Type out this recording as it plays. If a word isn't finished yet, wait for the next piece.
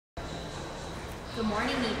Good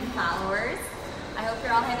morning, Eton followers. I hope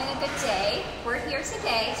you're all having a good day. We're here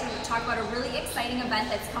today to talk about a really exciting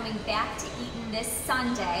event that's coming back to Eton this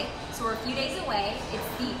Sunday. So we're a few days away.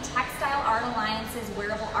 It's the Textile Art Alliance's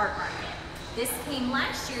Wearable Art Market. This came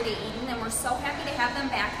last year to Eton, and we're so happy to have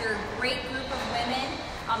them back. They're a great group of women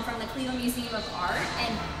from the Cleveland Museum of Art,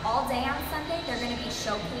 and all day on Sunday they're going to be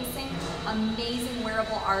showcasing amazing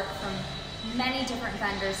wearable art from many different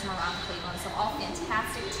vendors from around Cleveland. So all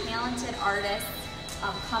fantastic, talented artists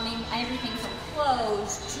coming, everything from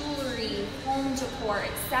clothes, jewelry, home decor,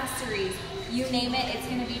 accessories, you name it, it's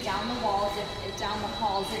going to be down the walls, down the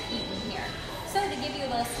halls at Eton here. So to give you a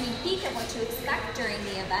little sneak peek of what to expect during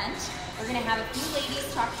the event, we're going to have a few ladies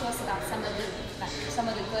talk to us about some of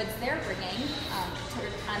the goods they're bringing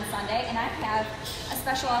on Sunday, and I have a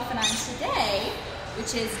special outfit on today,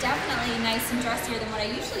 which is definitely nice and dressier than what I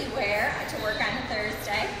usually wear to work on a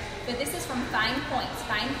Thursday. But this is from Fine Points.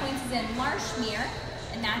 Fine Points is in Marshmere,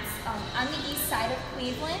 and that's on the east side of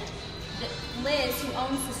Cleveland. Liz, who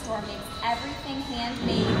owns the store, makes everything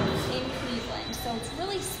handmade in Cleveland. So it's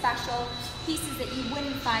really special pieces that you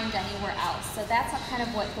wouldn't find anywhere else. So that's kind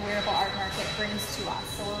of what the Wearable Art Market brings to us.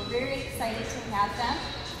 So we're very excited to have them.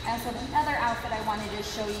 I also have another outfit I wanted to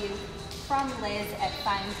show you from Liz at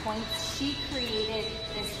Fine Points. She created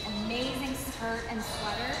this amazing skirt and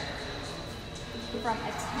sweater from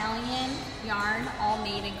Italian yarn, all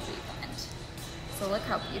made in Cleveland. So look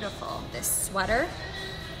how beautiful this sweater.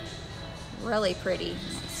 Really pretty.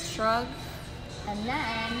 Nice shrug. And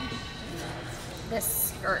then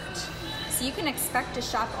this skirt. So you can expect to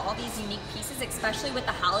shop all these unique pieces, especially with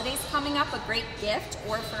the holidays coming up, a great gift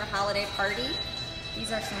or for a holiday party.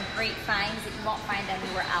 These are some great finds that you won't find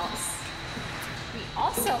anywhere else. We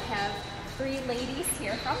also have three ladies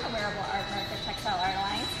here from the Wearable Art Market Textile Art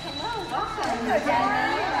Alliance. Hello, welcome.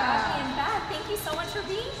 Debbie, Robbie, and Beth. Thank you so much for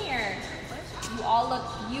being here. You all look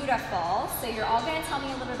beautiful. So you're all going to tell me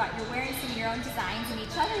a little bit about, you're wearing some of your own designs and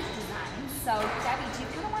each other's designs. So Debbie, do you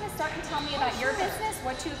kind of want to start and tell me about your business,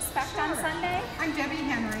 what to expect on Sunday? I'm Debbie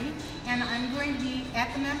Henry, and I'm going to be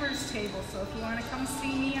at the members table. So if you want to come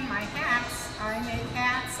see me and my hats, I make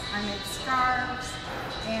scarves,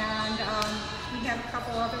 and we have a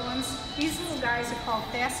couple other ones. These little guys are called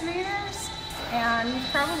fascinators, and you've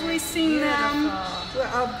probably seen them,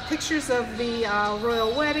 pictures of the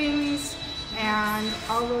royal weddings and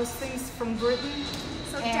all those things from Britain.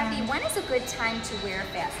 So Debbie, when is a good time to wear a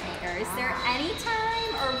fascinator? Is there any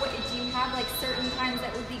time, or do you have like certain times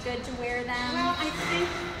that would be good to wear them? Well, I think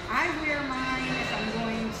I wear mine if I'm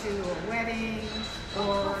going to a wedding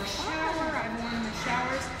or a shower. I've worn them in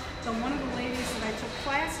showers. So one of the ladies that I took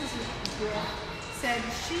classes with said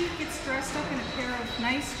she gets dressed up in a pair of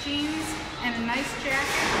nice jeans and a nice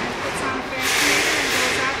jacket and puts on a fascinator and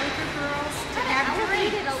goes out with her girls to have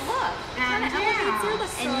elevated a look. And elevates your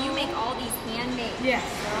look. And you make all these handmade. Yes,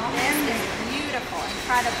 they're all handmade. Beautiful,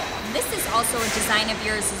 incredible. This is also a design of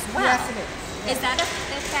yours as well. Yes, it is. Yes. Is that a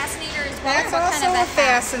fascinator as well? That's also a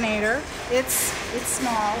fascinator. It's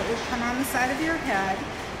small. It will come on the side of your head,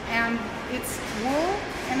 and it's wool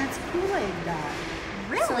and it's Kool-Aid dye.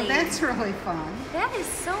 Really? So that's really fun. That is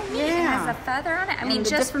so neat. Yeah. It has a feather on it. I and mean, the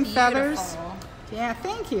just different beautiful. feathers. Yeah,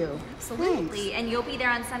 thank you. Absolutely. Thanks. And you'll be there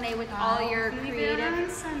on Sunday with all your I'll be creative. there on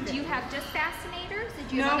Sunday. Do you have just fascinators? Or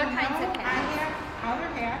do you have other kinds of hats? I have other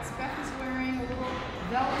hats. Beth is wearing a little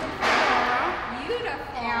velvet fedora. Beautiful.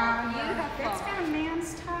 And beautiful. it's got a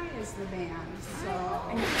man's tie as the band. So.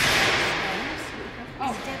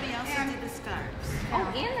 Oh, Debbie also did the scarves. Oh,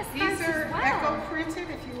 and the scarves These are as well. echo printed.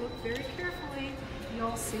 If you look very carefully,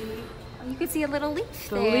 you'll see. You can see a little leaf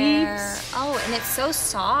The there. leaves. Oh, and it's so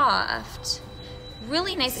soft.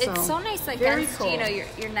 Really nice. It's so nice against, cool. you know,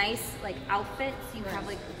 your nice like outfits. You have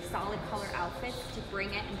like solid color outfits to bring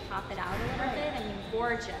it and pop it out a little bit. I mean,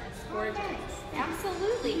 gorgeous, gorgeous.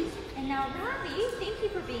 Absolutely. And now, Robbie, thank you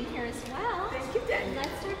for being here as well. Thank you, Debbie. Let's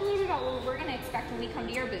talk a little bit about what we're going to expect when we come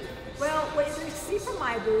to your booth. Well, what you see from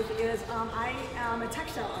my booth is I am a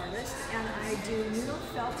textile artist, and I do needle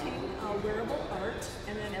felting, wearable art,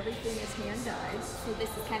 and then everything is hand dyed. So this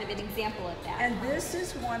is kind of an example of that. And this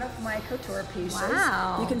is one of my couture pieces.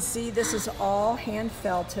 Wow. You can see this is all hand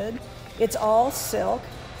felted. It's all silk.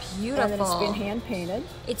 Beautiful. And then it's been hand painted.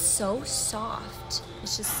 It's so soft.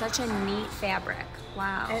 It's just such a neat fabric.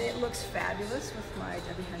 Wow. And it looks fabulous with my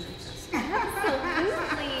Debbie Henry dress.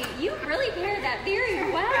 Absolutely. You really pair that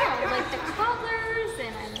very well. Like the colors,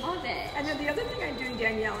 and I love it. And then the other thing I'm doing,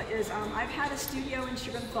 Danielle, is I've had a studio in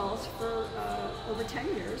Chagrin Falls for over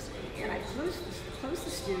 10 years, and I closed the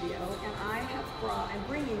studio, and I'm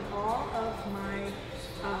bringing all of my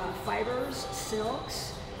fibers,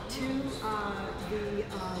 silks, to the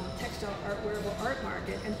Textile Wearable Art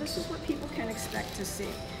Market, and this is what people can expect to see.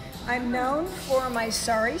 I'm known for my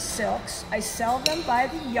sari silks. I sell them by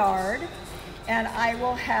the yard, and I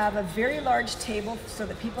will have a very large table so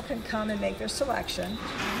that people can come and make their selection.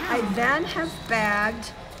 I then have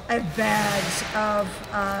bags of,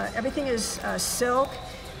 everything is silk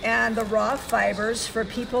and the raw fibers for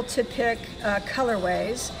people to pick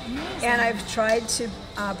colorways. Amazing. And I've tried to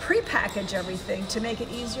pre-package everything to make it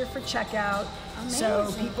easier for checkout. Amazing.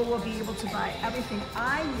 So people will be able to buy everything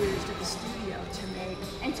I used at the studio to make.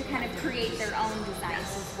 And to kind of create their own designs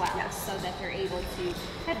as well, so that they're able to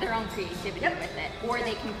have their own creativity with it, or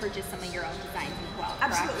they can purchase some of your own designs as well.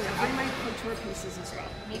 Absolutely, I might couture pieces as well.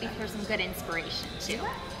 Maybe for some good inspiration too.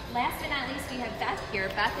 Last but not least, we have Beth here.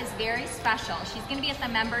 Beth is very special. She's going to be at the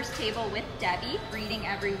members table with Debbie, greeting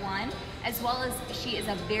everyone, as well as she is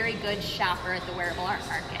a very good shopper at the Wearable Art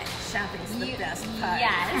Market. Shopping's the best part.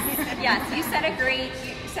 Yes, yes. You said a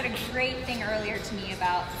great thing earlier to me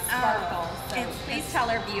about sparkles. So please tell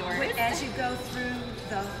our viewers. As you go through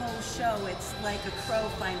the whole show, it's like a crow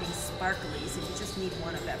finding sparklies, and you just need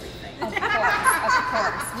one of everything. Of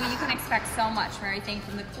course. Well, you can expect so much from everything,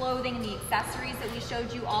 from the clothing and the accessories that we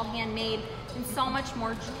showed you, all handmade, and so much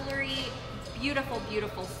more jewelry. Beautiful,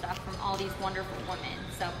 beautiful stuff from all these wonderful women.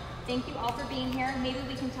 So thank you all for being here. Maybe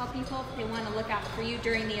we can tell people if they want to look out for you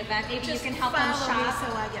during the event. Maybe just you can help them shop. Follow me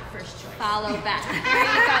so I get first choice. Follow Beth. There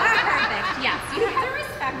you go. Perfect. Yes, you have to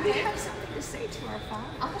respect it. We have something to say to our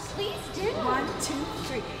followers. Oh, please do. 1, 2,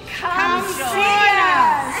 3. Come see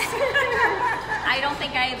us! I don't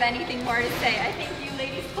think I have anything more to say. I think you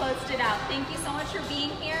ladies closed it out. Thank you so much for being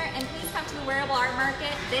here, and please come to the Wearable Art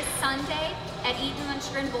Market this Sunday at Eton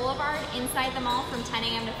Chagrin Blvd inside the mall from 10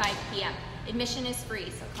 a.m. to 5 p.m. Admission is free,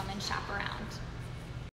 so come and shop around.